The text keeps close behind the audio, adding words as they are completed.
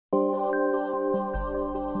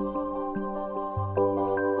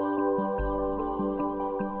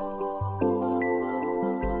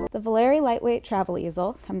Valerri Lightweight Travel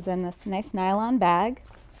Easel comes in this nice nylon bag,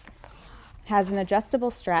 has an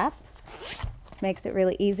adjustable strap, makes it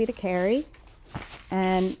really easy to carry,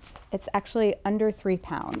 and it's actually under 3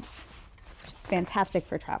 pounds, which is fantastic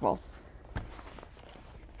for travel.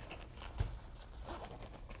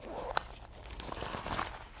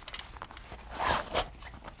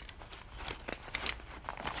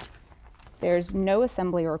 There's no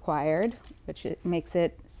assembly required, which makes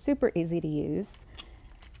it super easy to use.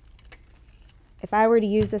 If I were to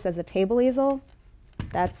use this as a table easel,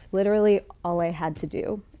 that's literally all I had to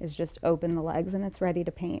do, is just open the legs and it's ready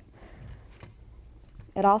to paint.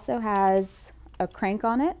 It also has a crank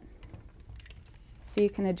on it, so you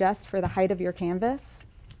can adjust for the height of your canvas.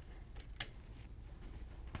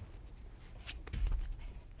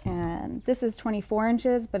 And this is 24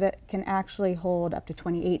 inches, but it can actually hold up to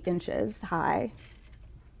 28 inches high.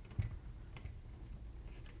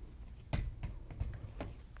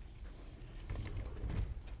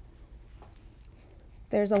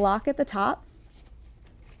 There's a lock at the top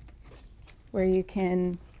where you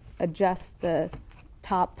can adjust the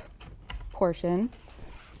top portion.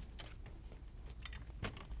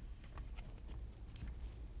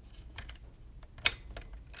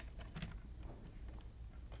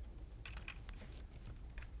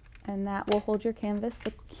 And that will hold your canvas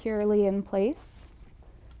securely in place.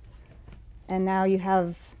 And now you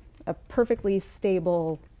have a perfectly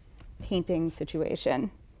stable painting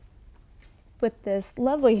situation. With this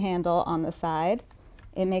lovely handle on the side,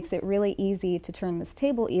 it makes it really easy to turn this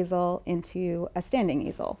table easel into a standing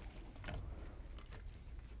easel.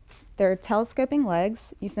 There are telescoping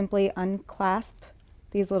legs. You simply unclasp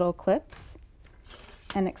these little clips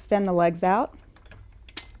and extend the legs out.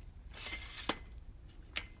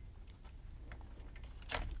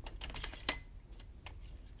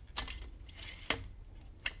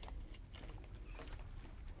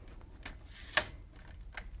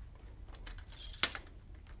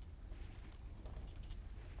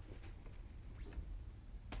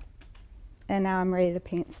 And now I'm ready to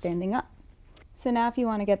paint standing up. So now if you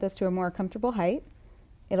want to get this to a more comfortable height,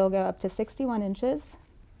 it'll go up to 61 inches.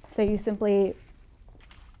 So you simply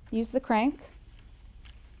use the crank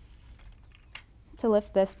to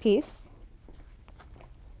lift this piece,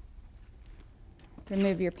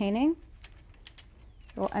 remove your painting,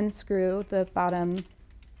 you'll unscrew the bottom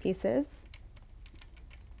pieces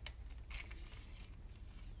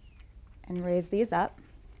and raise these up.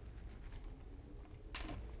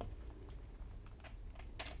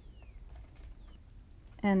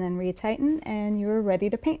 And then retighten, and you're ready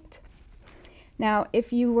to paint. Now,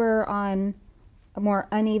 if you were on a more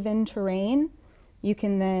uneven terrain, you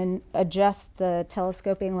can then adjust the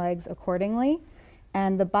telescoping legs accordingly,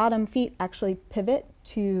 and the bottom feet actually pivot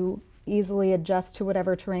to easily adjust to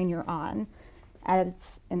whatever terrain you're on.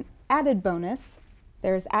 As an added bonus,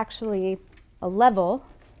 there's actually a level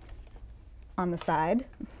on the side.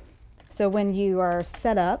 So when you are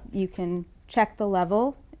set up, you can check the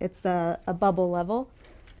level. It's a bubble level.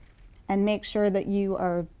 And make sure that you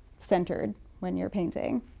are centered when you're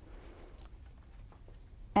painting.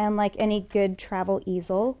 And like any good travel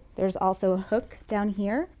easel, there's also a hook down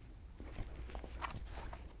here.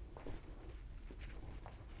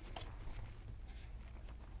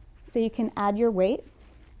 So you can add your weight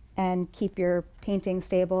and keep your painting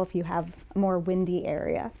stable if you have a more windy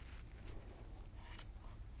area.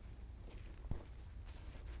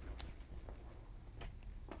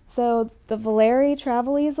 So the Valerri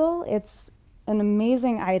Travel Easel, it's an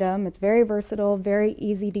amazing item. It's very versatile, very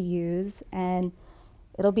easy to use, and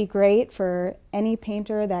it'll be great for any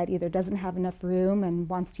painter that either doesn't have enough room and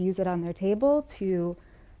wants to use it on their table, to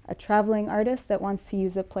a traveling artist that wants to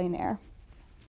use it plein air.